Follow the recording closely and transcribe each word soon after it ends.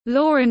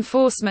Law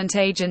enforcement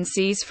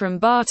agencies from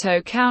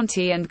Bartow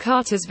County and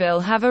Cartersville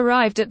have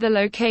arrived at the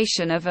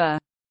location of a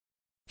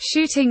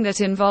shooting that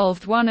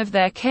involved one of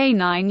their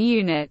K-9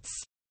 units.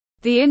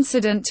 The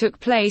incident took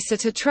place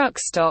at a truck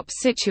stop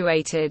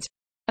situated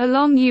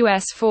along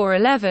US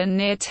 411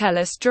 near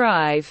Tellus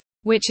Drive,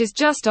 which is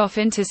just off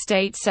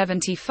Interstate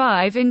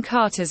 75 in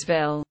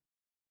Cartersville.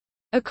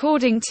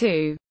 According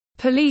to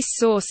police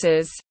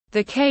sources,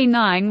 the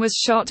K-9 was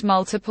shot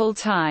multiple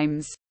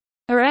times.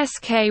 A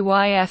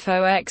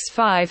SKYFOX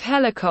 5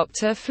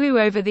 helicopter flew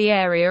over the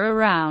area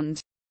around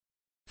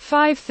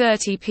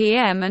 5:30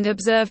 p.m. and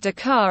observed a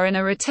car in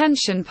a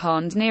retention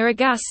pond near a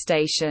gas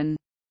station.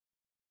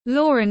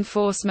 Law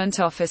enforcement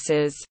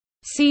officers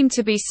seemed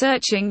to be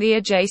searching the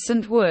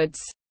adjacent woods.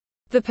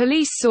 The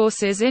police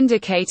sources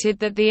indicated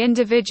that the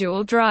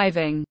individual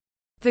driving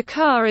the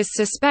car is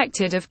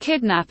suspected of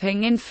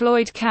kidnapping in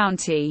Floyd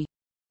County.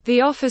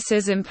 The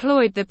officers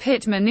employed the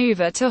pit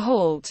maneuver to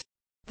halt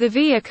the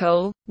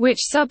vehicle, which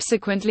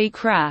subsequently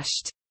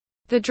crashed.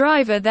 The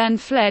driver then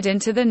fled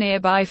into the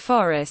nearby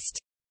forest.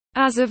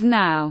 As of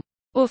now,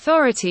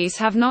 authorities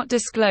have not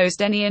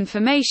disclosed any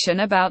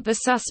information about the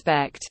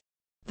suspect.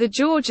 The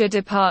Georgia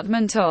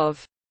Department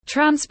of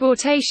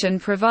Transportation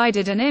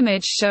provided an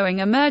image showing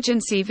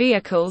emergency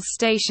vehicles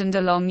stationed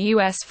along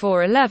US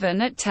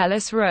 411 at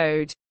Tellus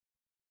Road.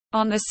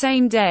 On the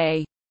same day,